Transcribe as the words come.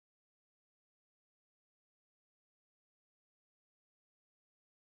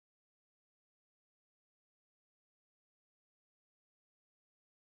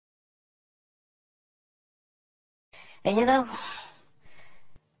And you know,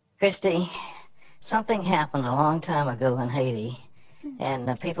 Christy, something happened a long time ago in Haiti,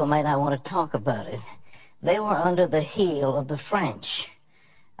 and people may not want to talk about it. They were under the heel of the French.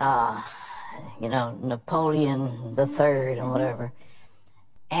 Uh, Napoleon the Third and whatever.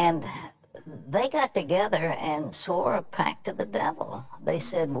 And they got together and swore a pact to the devil. They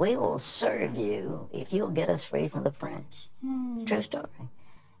said, we will serve you if you'll get us free from the French. It's a true story.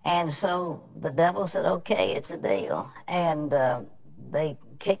 And so the devil said, okay, it's a deal. And they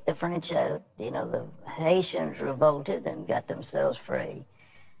kicked the French out. The Haitians revolted and got themselves free.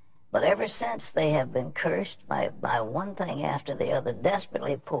 But ever since, they have been cursed by one thing after the other,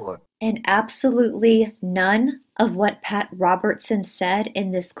 desperately poor. And absolutely none of what Pat Robertson said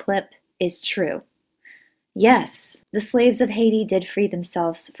in this clip is true. Yes, the slaves of Haiti did free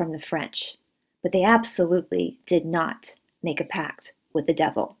themselves from the French, but they absolutely did not make a pact with the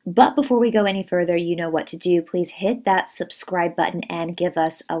devil. But before we go any further, you know what to do. Please hit that subscribe button and give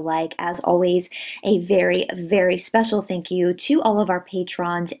us a like. As always, a very, very special thank you to all of our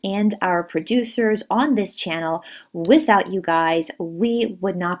patrons and our producers on this channel. Without you guys, we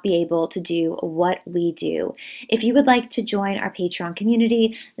would not be able to do what we do. If you would like to join our Patreon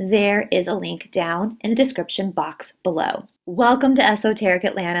community, there is a link down in the description box below. Welcome to Esoteric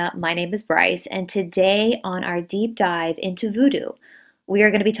Atlanta. My name is Bryce, and today on our deep dive into voodoo, we are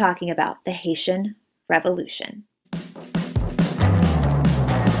going to be talking about the Haitian Revolution.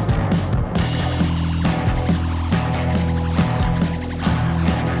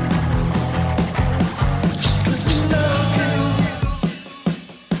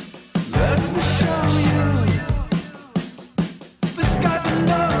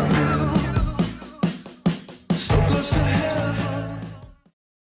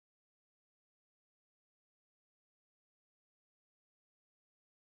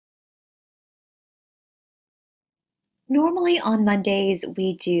 Normally on Mondays,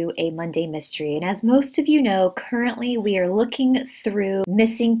 we do a Monday Mystery, and as most of you know, currently we are looking through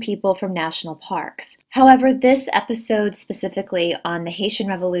missing people from national parks. However, this episode specifically on the Haitian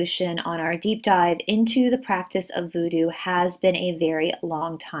Revolution, on our deep dive into the practice of voodoo, has been a very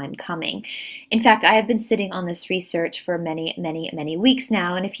long time coming. In fact, I have been sitting on this research for many, many, many weeks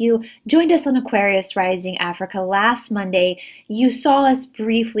now, and if you joined us on Aquarius Rising Africa last Monday, you saw us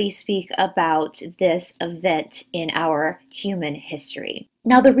briefly speak about this event in our human history.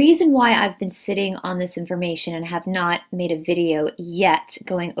 Now, the reason why I've been sitting on this information and have not made a video yet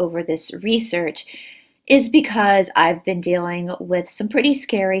going over this research is because I've been dealing with some pretty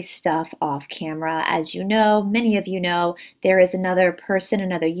scary stuff off camera. As you know, many of you know, there is another person,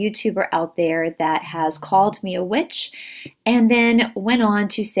 another YouTuber out there that has called me a witch and then went on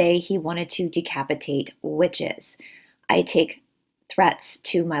to say he wanted to decapitate witches. I take threats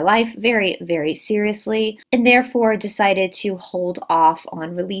to my life very, very seriously, and therefore decided to hold off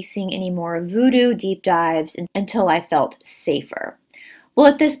on releasing any more voodoo deep dives until I felt safer. Well,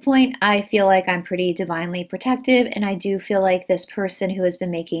 at this point, I feel like I'm pretty divinely protective, and I do feel like this person who has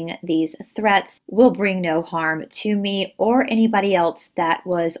been making these threats will bring no harm to me or anybody else that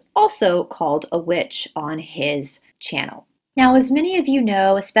was also called a witch on his channel. Now, as many of you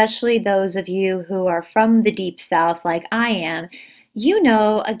know, especially those of you who are from the Deep South like I am, you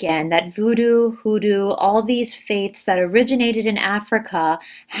know, again, that voodoo, hoodoo, all these faiths that originated in Africa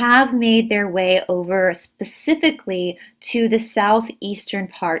have made their way over specifically to the southeastern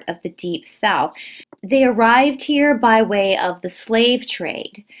part of the Deep South. They arrived here by way of the slave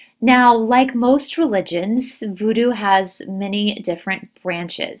trade. Now, like most religions, voodoo has many different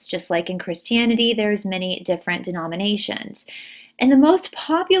branches. Just like in Christianity, there's many different denominations. And the most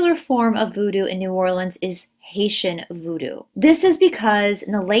popular form of voodoo in New Orleans is Haitian voodoo. This is because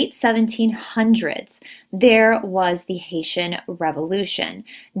in the late 1700s, there was the Haitian Revolution.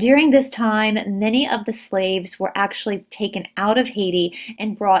 During this time, many of the slaves were actually taken out of Haiti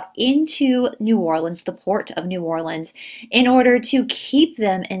and brought into New Orleans, the port of New Orleans, in order to keep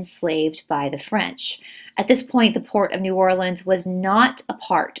them enslaved by the French. At this point, the port of New Orleans was not a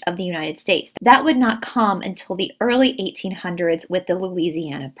part of the United States. That would not come until the early 1800s with the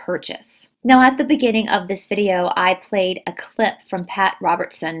Louisiana Purchase. Now, at the beginning of this video, I played a clip from Pat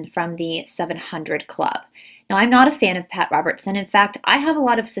Robertson from the 700 Club. Now, I'm not a fan of Pat Robertson. In fact, I have a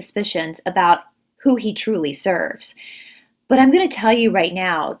lot of suspicions about who he truly serves. But I'm going to tell you right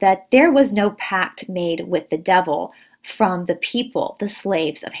now that there was no pact made with the devil from the people, the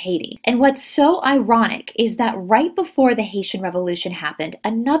slaves of Haiti. And what's so ironic is that right before the Haitian Revolution happened,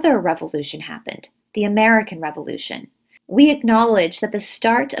 another revolution happened, the American Revolution. We acknowledge that the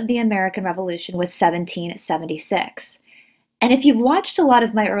start of the American Revolution was 1776. And if you've watched a lot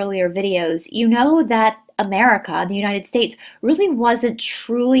of my earlier videos, you know that America, the United States, really wasn't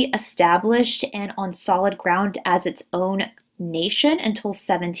truly established and on solid ground as its own nation until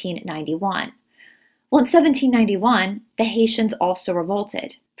 1791. Well, in 1791, the Haitians also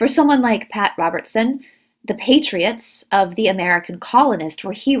revolted. For someone like Pat Robertson, the patriots of the American colonists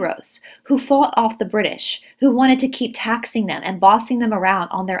were heroes who fought off the British, who wanted to keep taxing them and bossing them around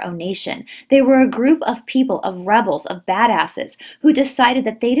on their own nation. They were a group of people, of rebels, of badasses, who decided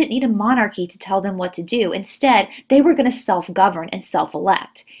that they didn't need a monarchy to tell them what to do. Instead, they were going to self-govern and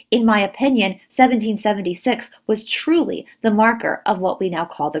self-elect. In my opinion, 1776 was truly the marker of what we now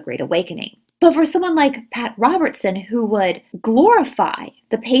call the Great Awakening. But for someone like Pat Robertson, who would glorify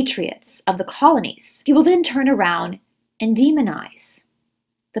the patriots of the colonies, he will then turn around and demonize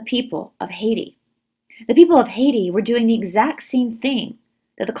the people of Haiti. The people of Haiti were doing the exact same thing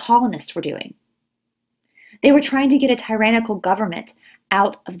that the colonists were doing. They were trying to get a tyrannical government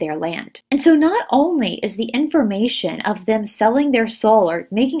out of their land. And so not only is the information of them selling their soul or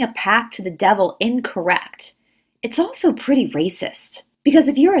making a pact to the devil incorrect, it's also pretty racist. Because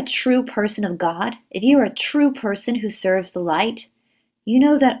if you're a true person of God, if you're a true person who serves the light, you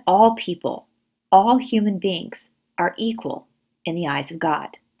know that all people, all human beings, are equal in the eyes of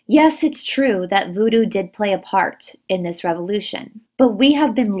God. Yes, it's true that voodoo did play a part in this revolution, but we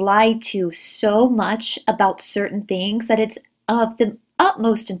have been lied to so much about certain things that it's of the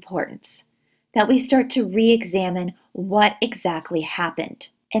utmost importance that we start to re-examine what exactly happened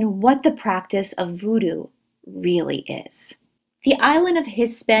and what the practice of voodoo really is. The island of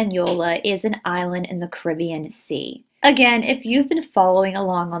Hispaniola is an island in the Caribbean Sea. Again, if you've been following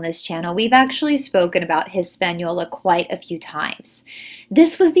along on this channel, we've actually spoken about Hispaniola quite a few times.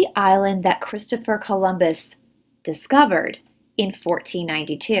 This was the island that Christopher Columbus discovered in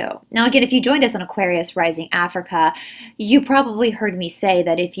 1492. Now again, if you joined us on Aquarius Rising Africa, you probably heard me say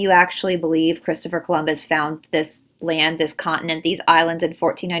that if you actually believe Christopher Columbus found this land, this continent, these islands in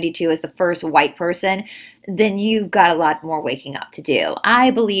 1492 as the first white person, then you've got a lot more waking up to do. I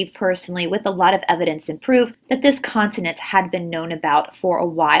believe personally, with a lot of evidence and proof, that this continent had been known about for a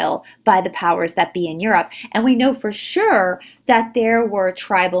while by the powers that be in Europe. And we know for sure that there were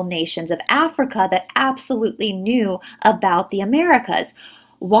tribal nations of Africa that absolutely knew about the Americas.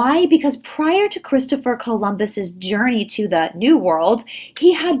 Why? Because prior to Christopher Columbus's journey to the New World,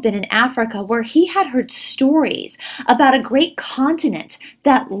 he had been in Africa where he had heard stories about a great continent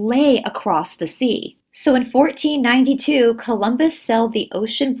that lay across the sea. So in 1492, Columbus sailed the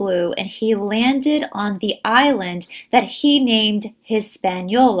ocean blue and he landed on the island that he named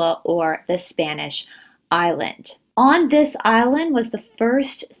Hispaniola, or the Spanish island. On this island was the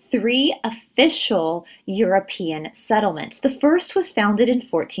first 3 official European settlements. The first was founded in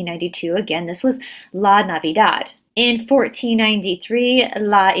 1492. Again, this was La Navidad. In 1493,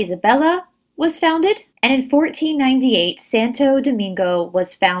 La Isabela was founded. And in 1498, Santo Domingo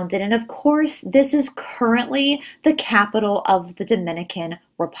was founded. And of course, this is currently the capital of the Dominican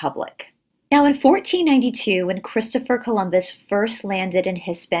Republic. Now in 1492, when Christopher Columbus first landed in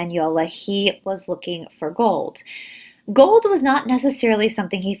Hispaniola, he was looking for gold. Gold was not necessarily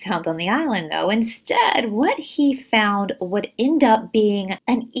something he found on the island, though. Instead, what he found would end up being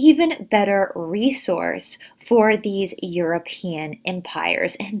an even better resource for these European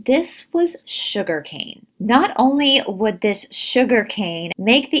empires, and this was sugarcane. Not only would this sugarcane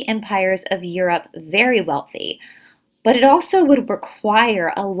make the empires of Europe very wealthy, but it also would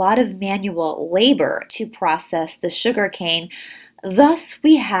require a lot of manual labor to process the sugarcane. Thus,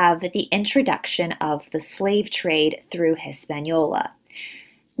 we have the introduction of the slave trade through Hispaniola.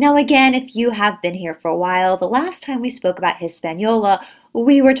 Now again, if you have been here for a while, the last time we spoke about Hispaniola,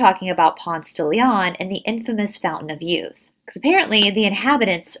 we were talking about Ponce de Leon and the infamous Fountain of Youth. Because apparently the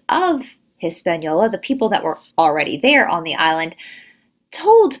inhabitants of Hispaniola, the people that were already there on the island,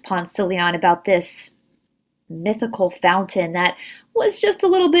 told Ponce de Leon about this mythical fountain that was just a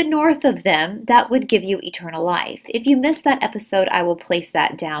little bit north of them that would give you eternal life. If you missed that episode, I will place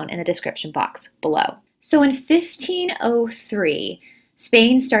that down in the description box below. So in 1503,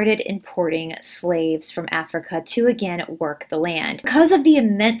 Spain started importing slaves from Africa to again work the land. Because of the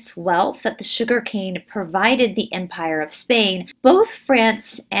immense wealth that the sugarcane provided the Empire of Spain, both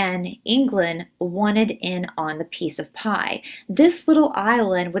France and England wanted in on the piece of pie. This little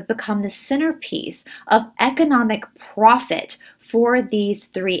island would become the centerpiece of economic profit for these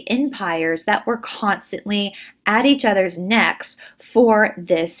 3 empires that were constantly at each other's necks for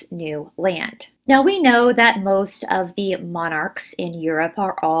this new land. Now we know that most of the monarchs in Europe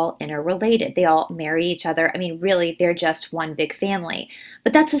are all interrelated. They all marry each other. I mean, really, they're just one big family.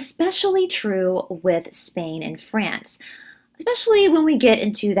 But that's especially true with Spain and France. especially when we get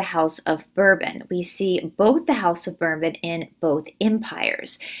into the House of Bourbon. We see both the House of Bourbon in both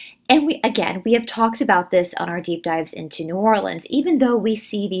empires. And we have talked about this on our deep dives into New Orleans. Even though we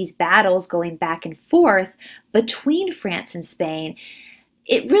see these battles going back and forth between France and Spain,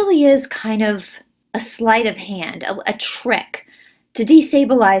 it really is kind of a sleight of hand, a trick to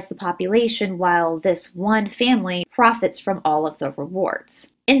destabilize the population while this one family profits from all of the rewards.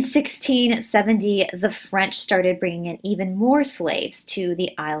 In 1670, the French started bringing in even more slaves to the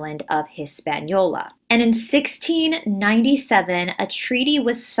island of Hispaniola. And in 1697, a treaty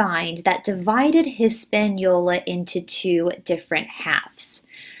was signed that divided Hispaniola into two different halves.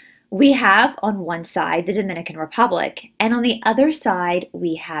 We have on one side the Dominican Republic, and on the other side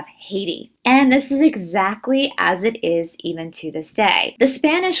we have Haiti. And this is exactly as it is even to this day. The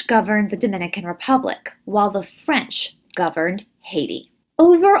Spanish governed the Dominican Republic, while the French governed Haiti.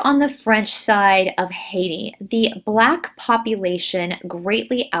 Over on the French side of Haiti, the black population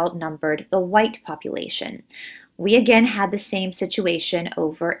greatly outnumbered the white population. We again had the same situation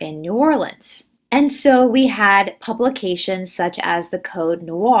over in New Orleans. And so we had publications such as the Code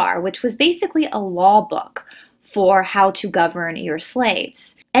Noir, which was basically a law book for how to govern your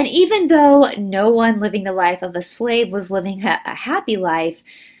slaves. And even though no one living the life of a slave was living a happy life,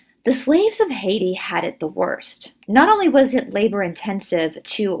 the slaves of Haiti had it the worst. Not only was it labor intensive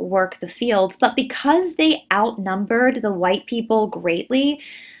to work the fields, but because they outnumbered the white people greatly,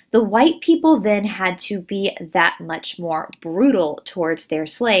 the white people then had to be that much more brutal towards their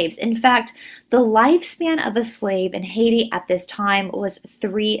slaves. In fact, the lifespan of a slave in Haiti at this time was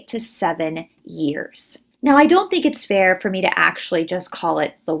 3 to 7 years. Now, I don't think it's fair for me to actually just call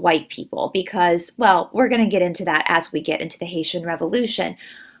it the white people because, well, we're going to get into that as we get into the Haitian Revolution.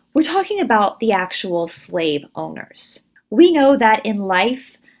 We're talking about the actual slave owners. We know that in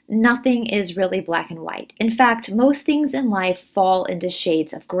life, nothing is really black and white. In fact, most things in life fall into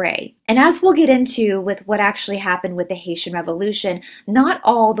shades of gray. And as we'll get into with what actually happened with the Haitian Revolution, not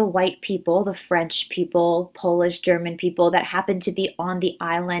all the white people, the French people, Polish, German people that happened to be on the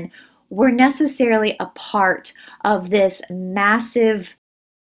island were necessarily a part of this massive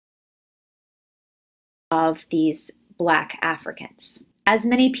of these black Africans. As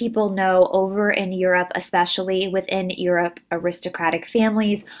many people know, over in Europe, especially within Europe, aristocratic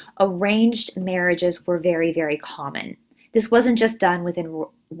families, arranged marriages were very, very common. This wasn't just done within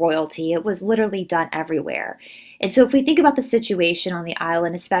royalty, it was literally done everywhere. And so if we think about the situation on the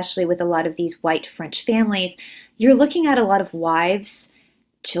island, especially with a lot of these white French families, you're looking at a lot of wives,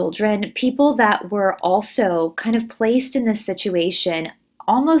 children, people that were also kind of placed in this situation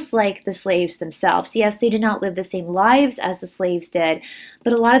almost like the slaves themselves. Yes, they did not live the same lives as the slaves did,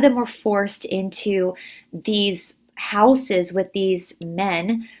 but a lot of them were forced into these houses with these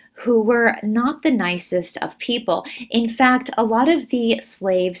men who were not the nicest of people. In fact, a lot of the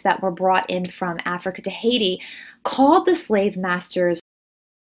slaves that were brought in from Africa to Haiti called the slave masters,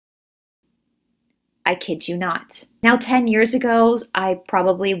 I kid you not. Now, 10 years ago, I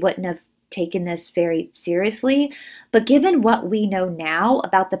probably wouldn't have taken this very seriously, but given what we know now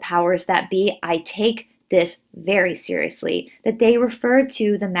about the powers that be, I take this very seriously, that they refer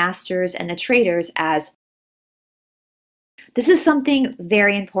to the masters and the traders as. This is something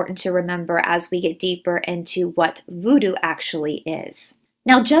very important to remember as we get deeper into what voodoo actually is.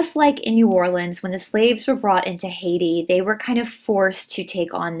 Now, just like in New Orleans, when the slaves were brought into Haiti, they were kind of forced to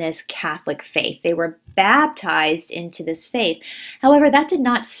take on this Catholic faith. They were baptized into this faith. However, that did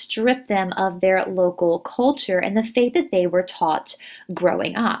not strip them of their local culture and the faith that they were taught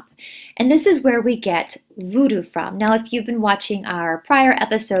growing up. And this is where we get voodoo from. Now, if you've been watching our prior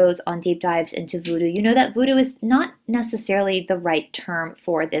episodes on deep dives into voodoo, you know that voodoo is not necessarily the right term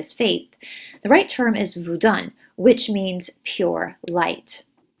for this faith. The right term is voodoo, which means pure light.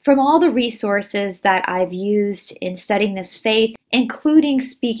 From all the resources that I've used in studying this faith, including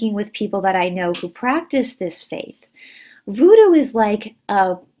speaking with people that I know who practice this faith, voodoo is like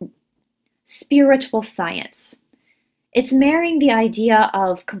a spiritual science. It's marrying the idea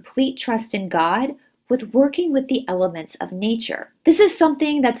of complete trust in God with working with the elements of nature. This is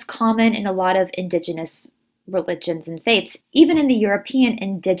something that's common in a lot of indigenous religions and faiths. Even in the European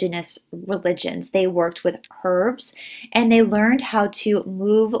indigenous religions, they worked with herbs and they learned how to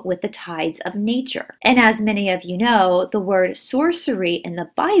move with the tides of nature. And as many of you know, the word sorcery in the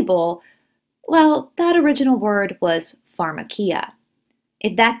Bible, well, that original word was pharmakia.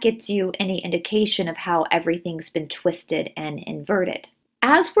 If that gives you any indication of how everything's been twisted and inverted.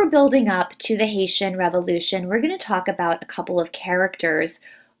 As we're building up to the Haitian Revolution, we're going to talk about a couple of characters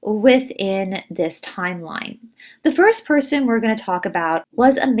within this timeline. The first person we're going to talk about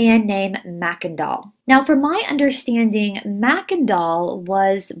was a man named Mackandal. Now, from my understanding, Mackandal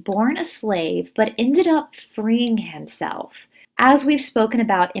was born a slave but ended up freeing himself. As we've spoken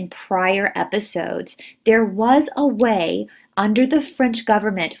about in prior episodes, there was a way under the French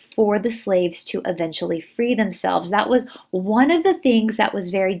government for the slaves to eventually free themselves. That was one of the things that was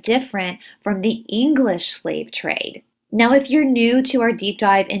very different from the English slave trade. Now, if you're new to our deep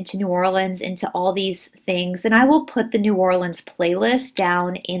dive into New Orleans, into all these things, then I will put the New Orleans playlist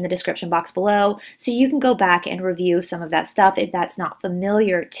down in the description box below so you can go back and review some of that stuff if that's not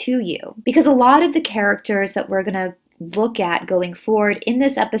familiar to you. Because a lot of the characters that we're going to look at going forward in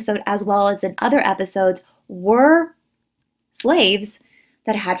this episode, as well as in other episodes, were slaves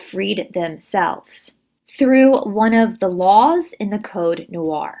that had freed themselves through one of the laws in the Code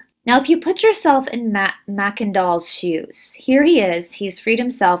Noir. Now, if you put yourself in Mackandal's shoes, here he is, he's freed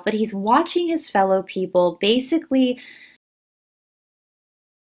himself, but he's watching his fellow people basically.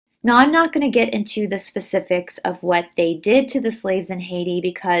 Now, I'm not going to get into the specifics of what they did to the slaves in Haiti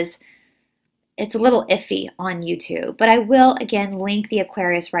because it's a little iffy on YouTube, but I will again link the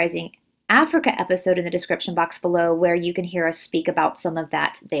Aquarius Rising Africa episode in the description box below where you can hear us speak about some of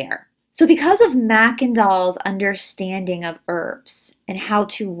that there. So because of Mackandal's understanding of herbs and how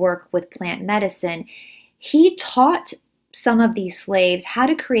to work with plant medicine, he taught some of these slaves how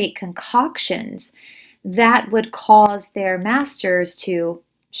to create concoctions that would cause their masters to,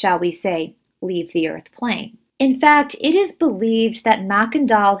 shall we say, leave the earth plane. In fact, it is believed that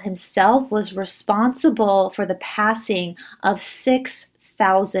Mackandal himself was responsible for the passing of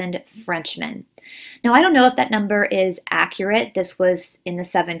 6,000 Frenchmen. Now, I don't know if that number is accurate. This was in the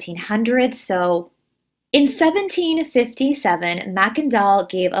 1700s. So in 1757, Mackandal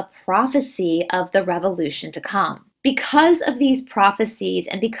gave a prophecy of the revolution to come. Because of these prophecies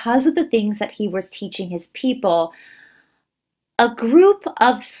and because of the things that he was teaching his people, a group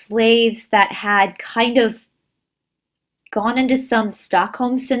of slaves that had kind of gone into some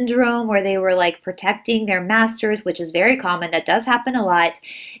Stockholm syndrome where they were like protecting their masters, which is very common, that does happen a lot,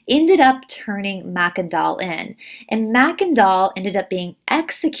 ended up turning Mackandal in. And Mackandal ended up being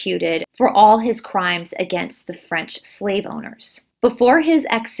executed for all his crimes against the French slave owners. Before his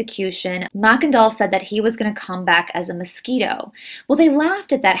execution, Mackandal said that he was going to come back as a mosquito. Well, they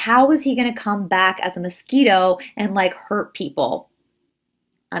laughed at that. How was he going to come back as a mosquito and like hurt people?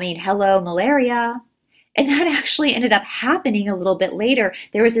 I mean, hello, malaria. And that actually ended up happening a little bit later.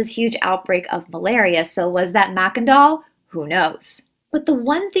 There was this huge outbreak of malaria. So was that Mackandal? Who knows? But the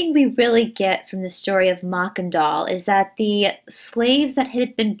one thing we really get from the story of Mackandal is that the slaves that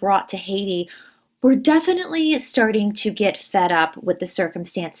had been brought to Haiti were definitely starting to get fed up with the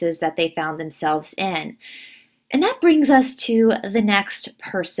circumstances that they found themselves in. And that brings us to the next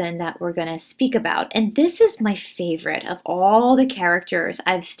person that we're going to speak about. And this is my favorite of all the characters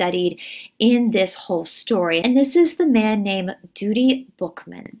I've studied in this whole story. And this is the man named Duty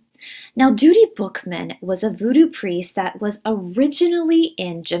Bookman. Now, Duty Bookman was a voodoo priest that was originally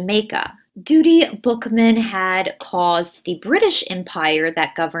in Jamaica. Duty Bookman had caused the British Empire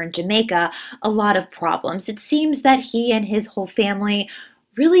that governed Jamaica a lot of problems. It seems that he and his whole family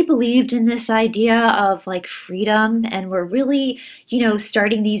really believed in this idea of like freedom and were really,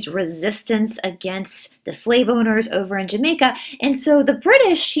 starting these resistance against the slave owners over in Jamaica. And so the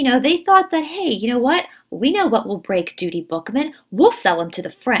British, they thought that, hey, you know what? We know what will break Duty Bookman. We'll sell him to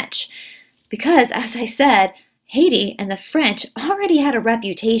the French. Because, as I said, Haiti and the French already had a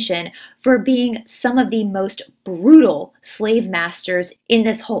reputation for being some of the most brutal slave masters in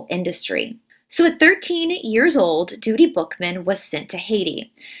this whole industry. So at 13 years old, Duty Bookman was sent to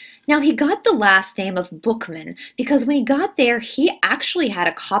Haiti. Now, he got the last name of Bookman because when he got there, he actually had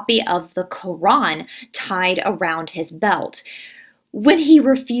a copy of the Quran tied around his belt. When he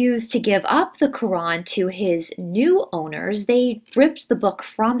refused to give up the Quran to his new owners, they ripped the book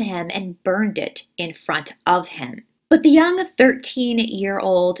from him and burned it in front of him. But the young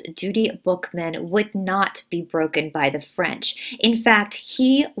 13-year-old Duty Bookman would not be broken by the French. In fact,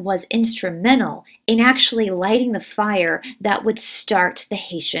 he was instrumental in actually lighting the fire that would start the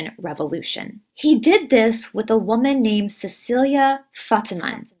Haitian Revolution. He did this with a woman named Cecilia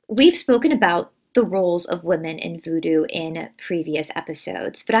Fatiman. We've spoken about the roles of women in voodoo in previous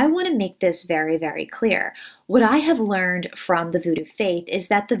episodes, but I want to make this very, very clear. What I have learned from the voodoo faith is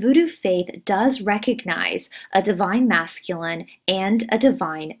that the voodoo faith does recognize a divine masculine and a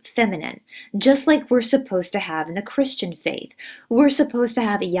divine feminine, just like we're supposed to have in the Christian faith. We're supposed to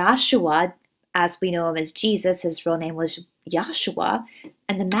have Yahshua, as we know him as Jesus, his real name was Yahshua,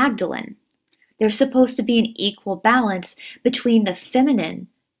 and the Magdalene. There's supposed to be an equal balance between the feminine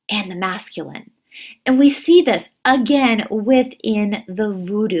and the masculine. And we see this again within the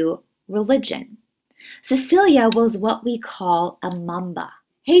Voodoo religion. Cecilia was what we call a mamba.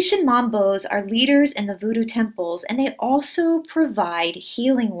 Haitian mambos are leaders in the Voodoo temples, and they also provide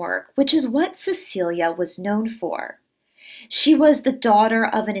healing work, which is what Cecilia was known for. She was the daughter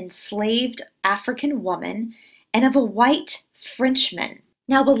of an enslaved African woman and of a white Frenchman.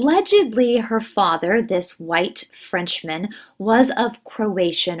 Now, allegedly, her father, this white Frenchman, was of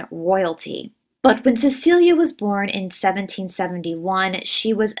Croatian royalty. But when Cecilia was born in 1771,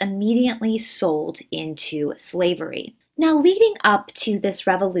 she was immediately sold into slavery. Now, leading up to this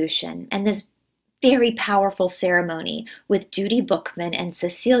revolution and this very powerful ceremony with Duty Bookman and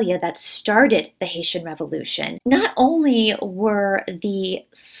Cecilia that started the Haitian Revolution, not only were the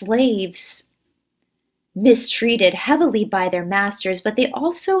slaves mistreated heavily by their masters, but they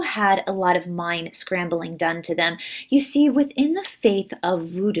also had a lot of mind scrambling done to them. You see, within the faith of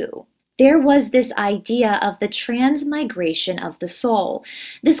Voodoo, there was this idea of the transmigration of the soul.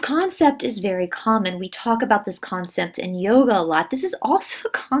 This concept is very common. We talk about this concept in yoga a lot. This is also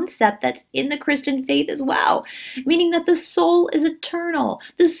a concept that's in the Christian faith as well, meaning that the soul is eternal.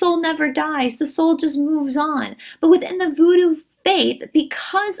 The soul never dies. The soul just moves on. But within the Voodoo faith,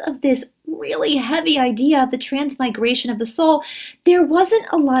 because of this really heavy idea of the transmigration of the soul, there wasn't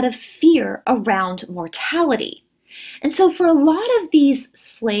a lot of fear around mortality. And so for a lot of these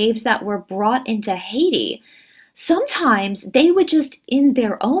slaves that were brought into Haiti, sometimes they would just end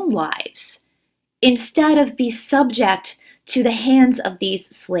their own lives instead of be subject to the hands of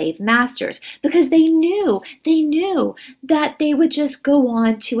these slave masters, because they knew that they would just go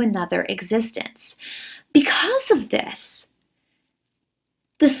on to another existence. Because of this,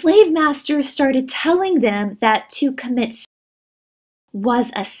 the slave masters started telling them that to commit suicide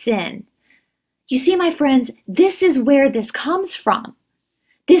was a sin. You see, my friends, this is where this comes from.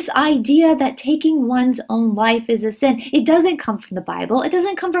 This idea that taking one's own life is a sin. It doesn't come from the Bible. It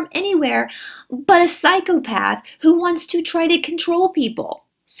doesn't come from anywhere but a psychopath who wants to try to control people.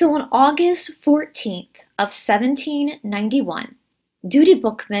 So on August 14th of 1791, Duty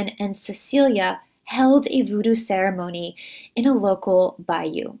Bookman and Cecilia held a voodoo ceremony in a local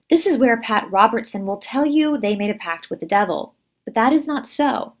bayou. This is where Pat Robertson will tell you they made a pact with the devil. But that is not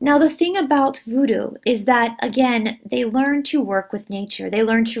so. Now, the thing about voodoo is that, again, they learn to work with nature. They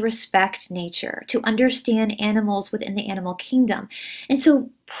learn to respect nature, to understand animals within the animal kingdom. And so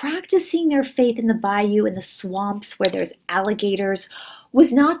practicing their faith in the bayou, in the swamps where there's alligators,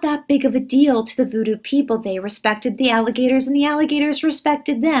 was not that big of a deal to the voodoo people. They respected the alligators and the alligators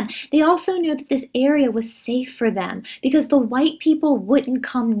respected them. They also knew that this area was safe for them because the white people wouldn't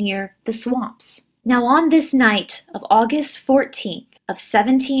come near the swamps. Now, on this night of August 14th of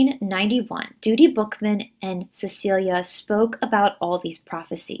 1791, Duty Bookman and Cecilia spoke about all these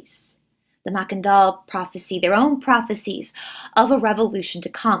prophecies. The Macandal prophecy, their own prophecies of a revolution to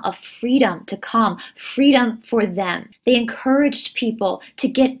come, of freedom to come, freedom for them. They encouraged people to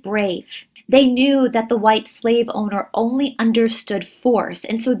get brave. They knew that the white slave owner only understood force,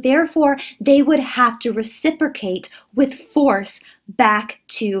 and so therefore they would have to reciprocate with force back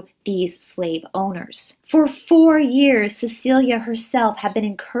to these slave owners. For 4 years, Cecilia herself had been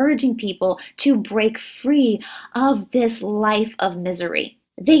encouraging people to break free of this life of misery.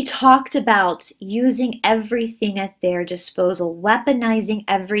 They talked about using everything at their disposal, weaponizing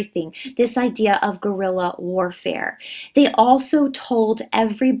everything, this idea of guerrilla warfare. They also told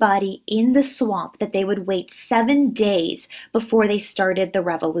everybody in the swamp that they would wait 7 days before they started the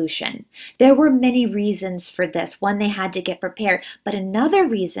revolution. There were many reasons for this. One, they had to get prepared, but another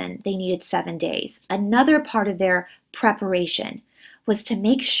reason they needed 7 days, another part of their preparation, was to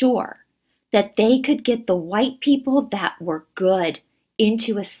make sure that they could get the white people that were good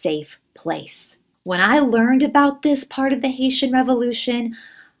into a safe place. When I learned about this part of the Haitian Revolution,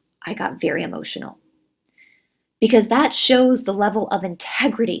 I got very emotional because that shows the level of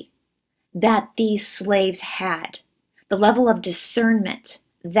integrity that these slaves had, the level of discernment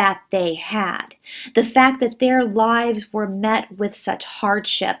that they had, the fact that their lives were met with such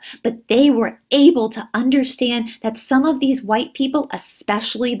hardship, but they were able to understand that some of these white people,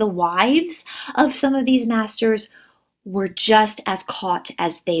 especially the wives of some of these masters, were just as caught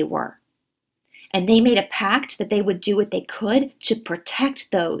as they were. And they made a pact that they would do what they could to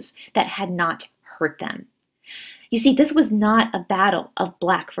protect those that had not hurt them. You see, this was not a battle of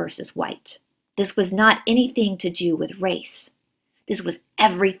black versus white. This was not anything to do with race. This was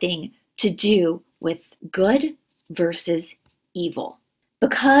everything to do with good versus evil.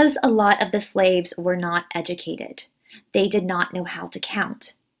 Because a lot of the slaves were not educated, they did not know how to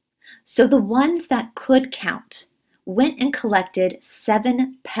count. So the ones that could count went and collected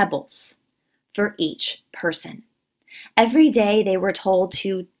 7 pebbles for each person. Every day they were told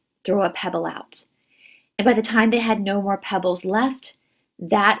to throw a pebble out. And by the time they had no more pebbles left,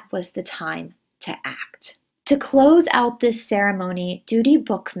 that was the time to act. To close out this ceremony, Duty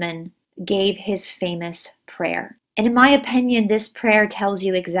Bookman gave his famous prayer. And in my opinion, this prayer tells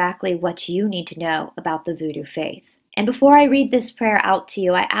you exactly what you need to know about the Voodoo faith. And before I read this prayer out to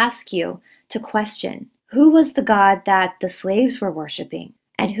you, I ask you to question, who was the God that the slaves were worshiping?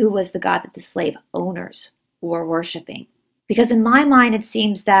 And who was the God that the slave owners were worshiping? Because in my mind, it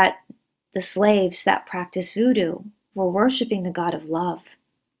seems that the slaves that practiced voodoo were worshiping the God of love,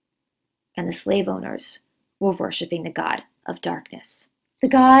 and the slave owners were worshiping the God of darkness. The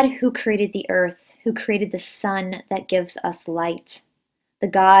God who created the earth, who created the sun that gives us light, the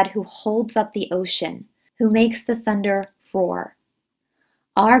God who holds up the ocean, who makes the thunder roar,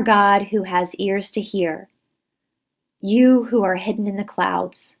 our God who has ears to hear, you who are hidden in the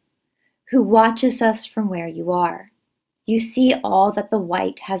clouds, who watches us from where you are. You see all that the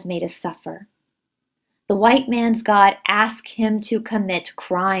white has made us suffer. The white man's God asks him to commit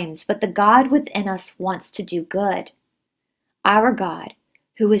crimes, but the God within us wants to do good. Our God,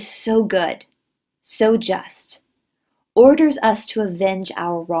 who is so good, so just, orders us to avenge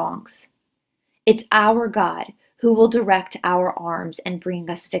our wrongs. It's our God who will direct our arms and bring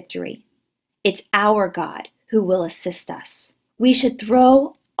us victory. It's our God who will assist us. We should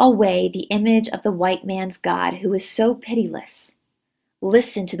throw away the image of the white man's God who is so pitiless.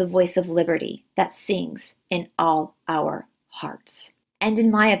 Listen to the voice of liberty that sings in all our hearts. And in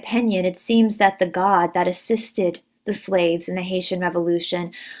my opinion, it seems that the God that assisted the slaves in the Haitian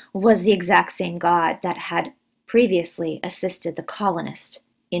Revolution was the exact same God that had previously assisted the colonists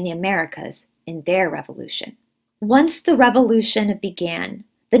in the Americas in their revolution. Once the revolution began,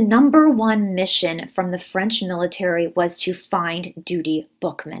 the #1 mission from the French military was to find Duty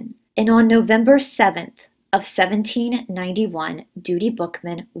Bookman. And on November 7th of 1791, Duty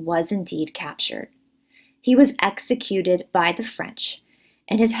Bookman was indeed captured. He was executed by the French,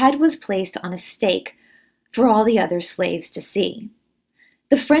 and his head was placed on a stake for all the other slaves to see.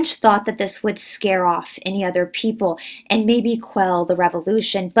 The French thought that this would scare off any other people and maybe quell the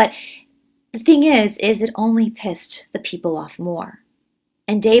revolution, but the thing is it only pissed the people off more.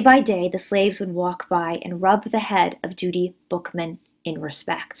 And day by day, the slaves would walk by and rub the head of Duty Bookman in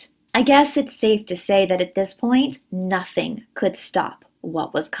respect. I guess it's safe to say that at this point, nothing could stop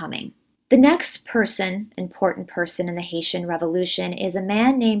what was coming. The next important person in the Haitian Revolution is a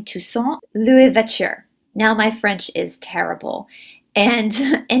man named Toussaint Louverture. Now, my French is terrible,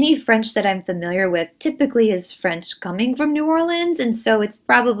 and any French that I'm familiar with typically is French coming from New Orleans, and so it's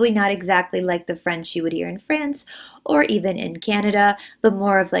probably not exactly like the French you would hear in France or even in Canada, but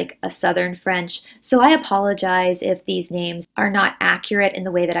more of like a Southern French. So I apologize if these names are not accurate in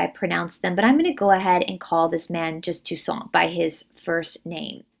the way that I pronounce them, but I'm going to go ahead and call this man just Toussaint by his first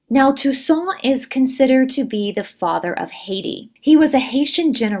name. Now, Toussaint is considered to be the father of Haiti. He was a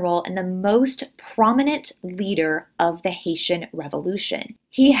Haitian general and the most prominent leader of the Haitian Revolution.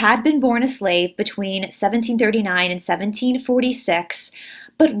 He had been born a slave between 1739 and 1746,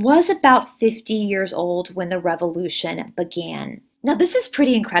 but was about 50 years old when the revolution began. Now, this is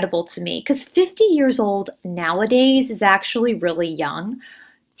pretty incredible to me because 50 years old nowadays is actually really young.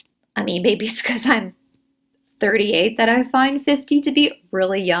 I mean, maybe it's because I'm 38 that I find 50 to be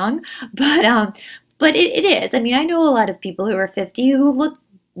really young, but it is. I mean, I know a lot of people who are 50 who look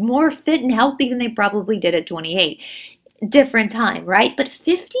more fit and healthy than they probably did at 28. Different time, right? But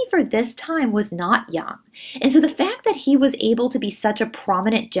 50 for this time was not young. And so the fact that he was able to be such a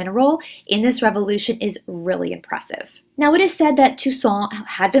prominent general in this revolution is really impressive. Now, it is said that Toussaint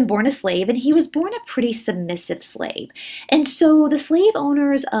had been born a slave, and he was born a pretty submissive slave. And so the slave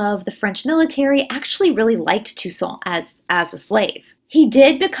owners of the French military actually really liked Toussaint as a slave. He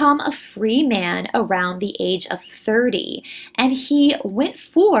did become a free man around the age of 30, and he went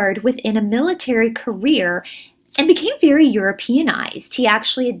forward within a military career and became very Europeanized. He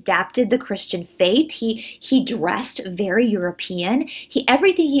actually adapted the Christian faith. He dressed very European.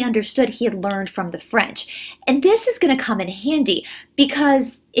 Everything he understood, he had learned from the French. And this is going to come in handy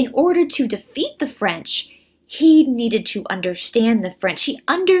because in order to defeat the French, he needed to understand the French. He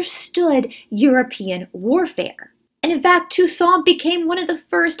understood European warfare. And in fact, Toussaint became one of the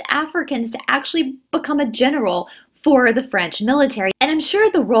first Africans to actually become a general for the French military. And I'm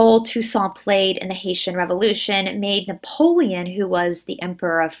sure the role Toussaint played in the Haitian Revolution made Napoleon, who was the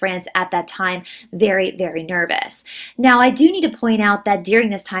Emperor of France at that time, very, very nervous. Now, I do need to point out that during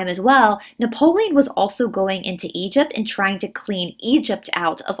this time as well, Napoleon was also going into Egypt and trying to clean Egypt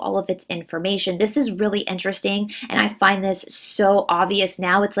out of all of its information. This is really interesting, and I find this so obvious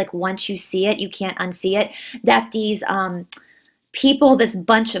now. It's like once you see it, you can't unsee it, that these people, this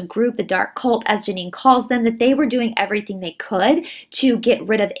bunch of group, the dark cult, as Janine calls them, that they were doing everything they could to get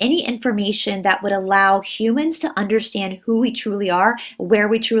rid of any information that would allow humans to understand who we truly are, where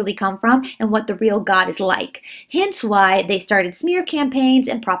we truly come from, and what the real God is like. Hence why they started smear campaigns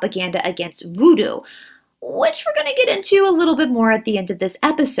and propaganda against voodoo, which we're going to get into a little bit more at the end of this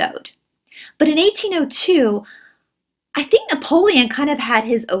episode. But in 1802, I think Napoleon kind of had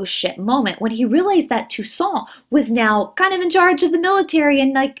his oh shit moment when he realized that Toussaint was now kind of in charge of the military,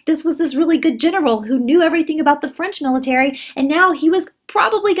 and like this was this really good general who knew everything about the French military, and now he was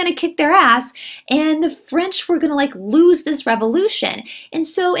probably going to kick their ass, and the French were going to like lose this revolution. And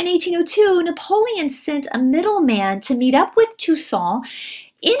so in 1802, Napoleon sent a middleman to meet up with Toussaint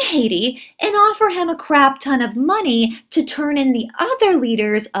in Haiti and offer him a crap ton of money to turn in the other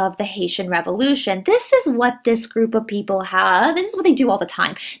leaders of the Haitian Revolution. This is what this group of people have. This is what they do all the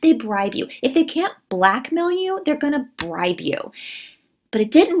time. They bribe you. If they can't blackmail you, they're going to bribe you. But it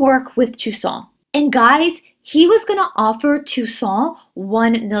didn't work with Toussaint. And guys, he was going to offer Toussaint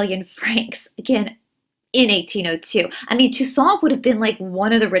 1 million francs. Again, in 1802. I mean, Toussaint would have been like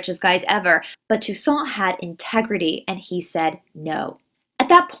one of the richest guys ever, but Toussaint had integrity and he said no. At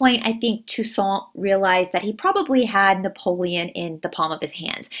that point, I think Toussaint realized that he probably had Napoleon in the palm of his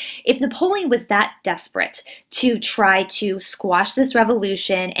hands. If Napoleon was that desperate to try to squash this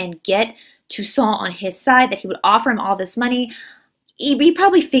revolution and get Toussaint on his side, that he would offer him all this money, he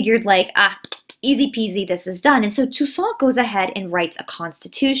probably figured like, easy peasy, this is done. And so Toussaint goes ahead and writes a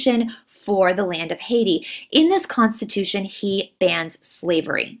constitution for the land of Haiti. In this constitution, he bans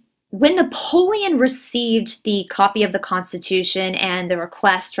slavery. When Napoleon received the copy of the Constitution and the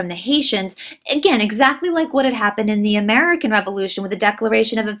request from the Haitians, again, exactly like what had happened in the American Revolution with the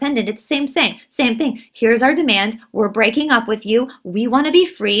Declaration of Independence, it's same thing. Here's our demand. We're breaking up with you. We want to be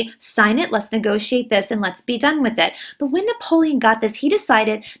free. Sign it. Let's negotiate this and let's be done with it. But when Napoleon got this, he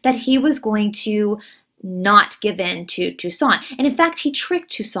decided that he was going to not give in to Toussaint. And in fact, he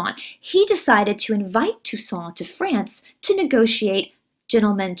tricked Toussaint. He decided to invite Toussaint to France to negotiate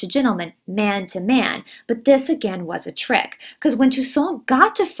gentleman to gentleman, man to man. But this again was a trick, because when Toussaint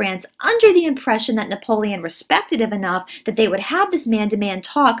got to France under the impression that Napoleon respected him enough that they would have this man-to-man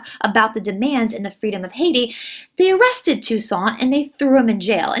talk about the demands and the freedom of Haiti, they arrested Toussaint and they threw him in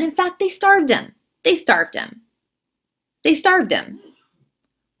jail. And in fact, they starved him. They starved him.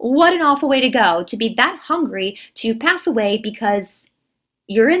 What an awful way to go, to be that hungry to pass away because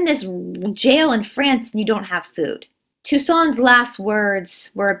you're in this jail in France and you don't have food. Toussaint's last words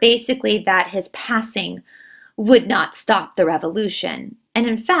were basically that his passing would not stop the revolution. And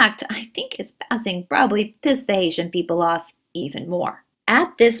in fact, I think his passing probably pissed the Haitian people off even more.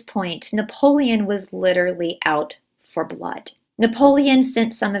 At this point, Napoleon was literally out for blood. Napoleon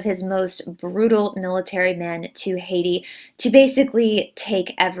sent some of his most brutal military men to Haiti to basically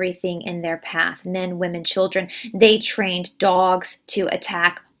take everything in their path, men, women, children. They trained dogs to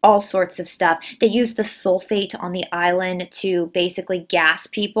attack all sorts of stuff. They used the sulfate on the island to basically gas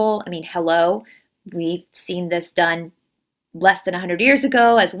people. I mean, hello, we've seen this done less than 100 years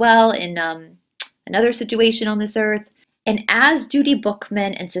ago as well in another situation on this earth. And as Duty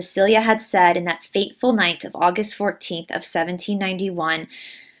Bookman and Cecilia had said in that fateful night of August 14th of 1791,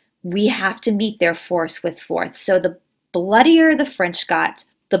 we have to meet their force with force. So the bloodier the French got,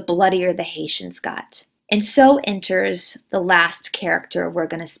 the bloodier the Haitians got. And so enters the last character we're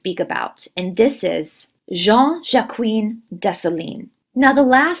going to speak about, and this is Jean-Jacques Dessalines. Now, the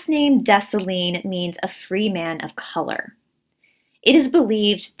last name Dessalines means a free man of color. It is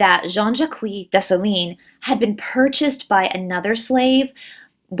believed that Jean-Jacques Dessalines had been purchased by another slave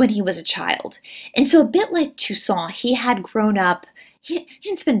when he was a child. And so a bit like Toussaint, he had grown up, he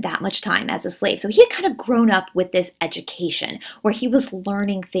didn't spend that much time as a slave. So he had kind of grown up with this education where he was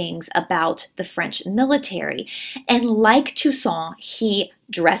learning things about the French military. And like Toussaint, he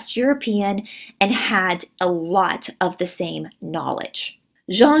dressed European and had a lot of the same knowledge.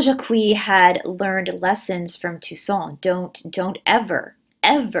 Jean-Jacques had learned lessons from Toussaint. Don't ever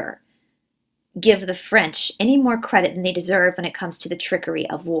give the French any more credit than they deserve when it comes to the trickery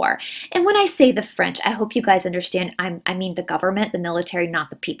of war. And when I say the French, I hope you guys understand, I mean the government, the military, not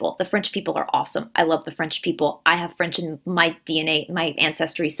the people. The French people are awesome. I love the French people. I have French in my DNA, my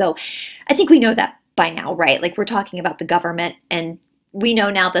ancestry. So I think we know that by now, right? Like, we're talking about the government, and we know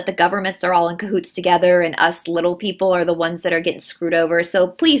now that the governments are all in cahoots together, and us little people are the ones that are getting screwed over. So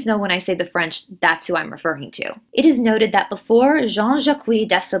please know when I say the French, that's who I'm referring to. It is noted that before Jean-Jacques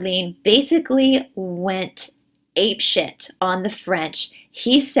Dessalines basically went apeshit on the French,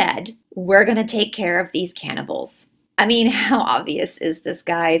 he said, "We're going to take care of these cannibals." I mean, how obvious is this,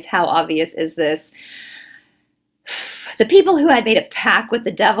 guys? How obvious is this? The people who had made a pact with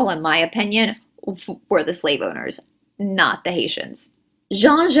the devil, in my opinion, were the slave owners, not the Haitians.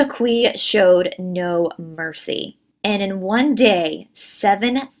 Jean-Jacques showed no mercy, and in one day,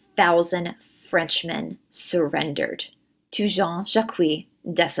 7,000 Frenchmen surrendered to Jean-Jacques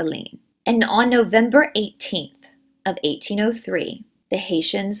Dessalines. And on November 18th of 1803, the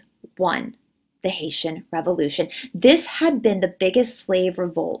Haitians won the Haitian Revolution. This had been the biggest slave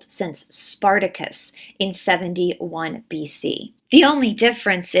revolt since Spartacus in 71 BC. The only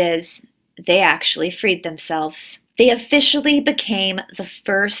difference is they actually freed themselves. They officially became the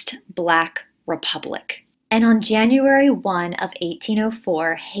first Black Republic. And on January 1 of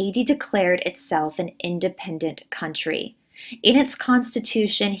 1804, Haiti declared itself an independent country. In its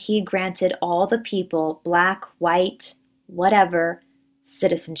constitution, he granted all the people, black, white, whatever,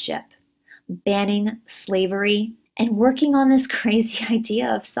 citizenship, banning slavery, and working on this crazy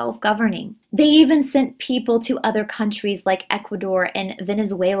idea of self-governing. They even sent people to other countries like Ecuador and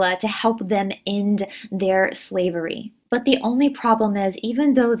Venezuela to help them end their slavery. But the only problem is,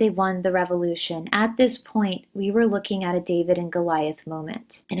 even though they won the revolution, at this point, we were looking at a David and Goliath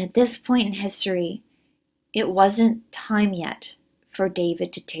moment. And at this point in history, it wasn't time yet for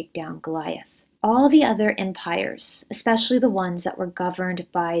David to take down Goliath. All the other empires, especially the ones that were governed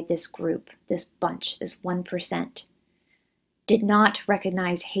by this group, this bunch, this 1%, did not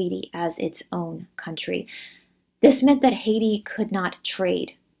recognize Haiti as its own country. This meant that Haiti could not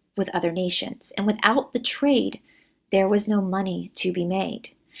trade with other nations, and without the trade, there was no money to be made.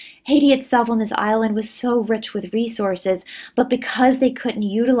 Haiti itself on this island was so rich with resources, but because they couldn't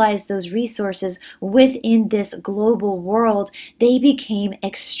utilize those resources within this global world, they became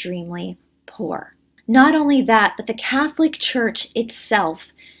extremely poor. Not only that, but the Catholic Church itself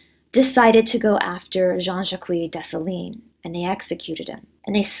decided to go after Jean-Jacques Dessalines, and they executed him.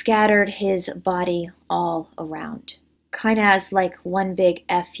 And they scattered his body all around. Kind of as like one big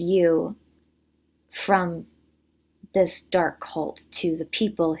FU from this dark cult to the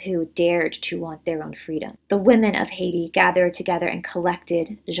people who dared to want their own freedom. The women of Haiti gathered together and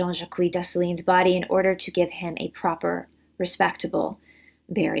collected Jean-Jacques Dessalines' body in order to give him a proper, respectable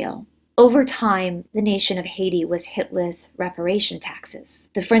burial. Over time, the nation of Haiti was hit with reparation taxes.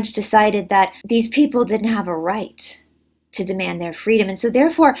 The French decided that these people didn't have a right to demand their freedom, and so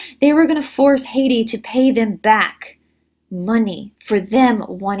therefore they were going to force Haiti to pay them back money for them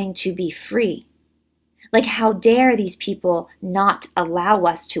wanting to be free. Like, how dare these people not allow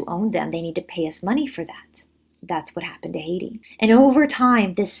us to own them? They need to pay us money for that. That's what happened to Haiti. And over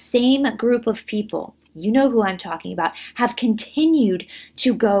time, this same group of people, you know who I'm talking about, have continued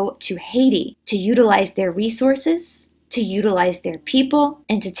to go to Haiti to utilize their resources, to utilize their people,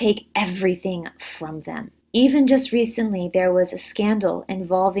 and to take everything from them. Even just recently, there was a scandal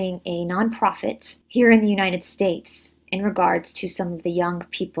involving a nonprofit here in the United States in regards to some of the young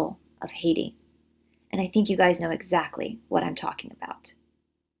people of Haiti. And I think you guys know exactly what I'm talking about.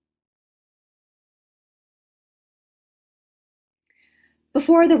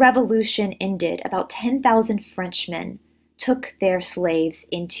 Before the revolution ended, about 10,000 Frenchmen took their slaves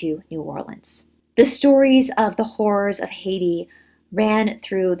into New Orleans. The stories of the horrors of Haiti ran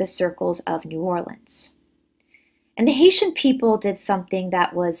through the circles of New Orleans. And the Haitian people did something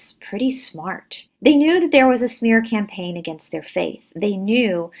that was pretty smart. They knew that there was a smear campaign against their faith. They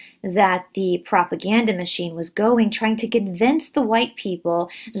knew that the propaganda machine was going, trying to convince the white people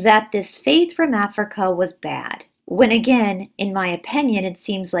that this faith from Africa was bad. When again, in my opinion, it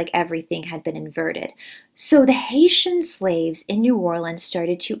seems like everything had been inverted. So the Haitian slaves in New Orleans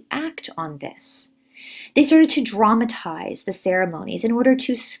started to act on this. They started to dramatize the ceremonies in order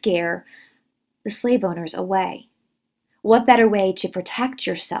to scare the slave owners away. What better way to protect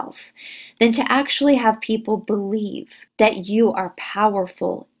yourself than to actually have people believe that you are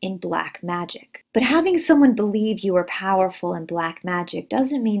powerful in black magic? But having someone believe you are powerful in black magic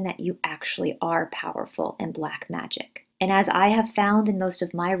doesn't mean that you actually are powerful in black magic. And as I have found in most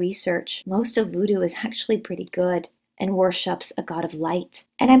of my research, most of voodoo is actually pretty good and worships a god of light.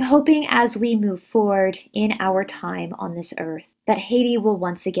 And I'm hoping as we move forward in our time on this earth, that Haiti will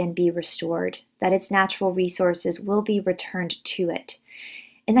once again be restored, that its natural resources will be returned to it,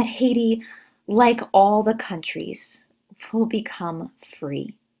 and that Haiti, like all the countries, will become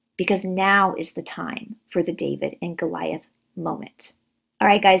free. because now is the time for the David and Goliath moment. All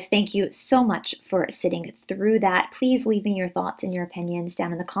right, guys, thank you so much for sitting through that. Please leave me your thoughts and your opinions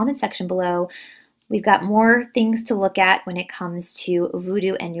down in the comment section below. We've got more things to look at when it comes to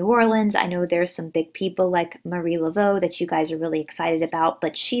voodoo and New Orleans. I know there's some big people like Marie Laveau that you guys are really excited about,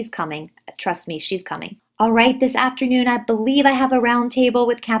 but she's coming. Trust me, she's coming. All right, this afternoon, I believe I have a roundtable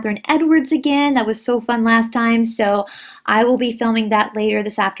with Catherine Edwards again. That was so fun last time, so I will be filming that later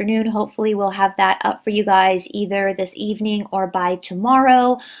this afternoon. Hopefully, we'll have that up for you guys either this evening or by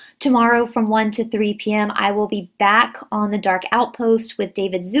tomorrow. Tomorrow from 1 to 3 p.m., I will be back on the Dark Outpost with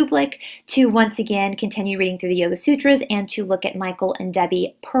David Zublik to once again continue reading through the Yoga Sutras and to look at Michael and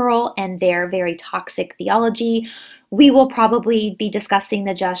Debbie Pearl and their very toxic theology. We will probably be discussing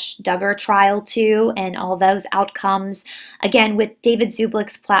the Josh Duggar trial too and all those outcomes. Again, with David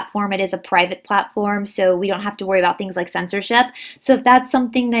Zublik's platform, it is a private platform, so we don't have to worry about things like censorship. So if that's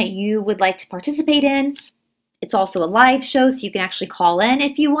something that you would like to participate in, it's also a live show, so you can actually call in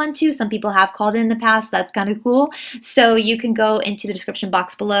if you want to. Some people have called in the past. That's kind of cool. So you can go into the description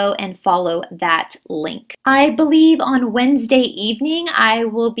box below and follow that link. I believe on Wednesday evening, I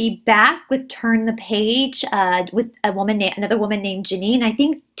will be back with Turn the Page with another woman named Janine. I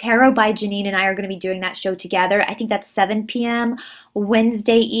think Tarot by Janine and I are going to be doing that show together. I think that's 7 p.m.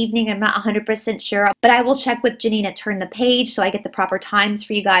 Wednesday evening. I'm not 100% sure, but I will check with Janine at Turn the Page so I get the proper times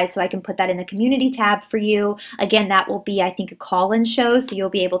for you guys so I can put that in the community tab for you. Again, that will be, I think, a call-in show, so you'll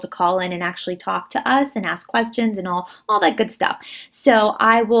be able to call in and actually talk to us and ask questions and all that good stuff. So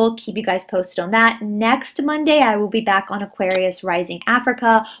I will keep you guys posted on that. Next Monday, I will be back on Aquarius Rising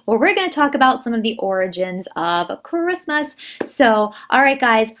Africa, where we're going to talk about some of the origins of Christmas. So, all right,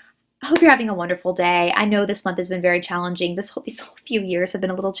 guys. I hope you're having a wonderful day. I know this month has been very challenging. These whole few years have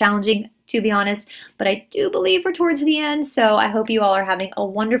been a little challenging, to be honest, but I do believe we're towards the end. So I hope you all are having a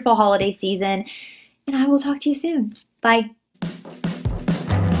wonderful holiday season, and I will talk to you soon. Bye.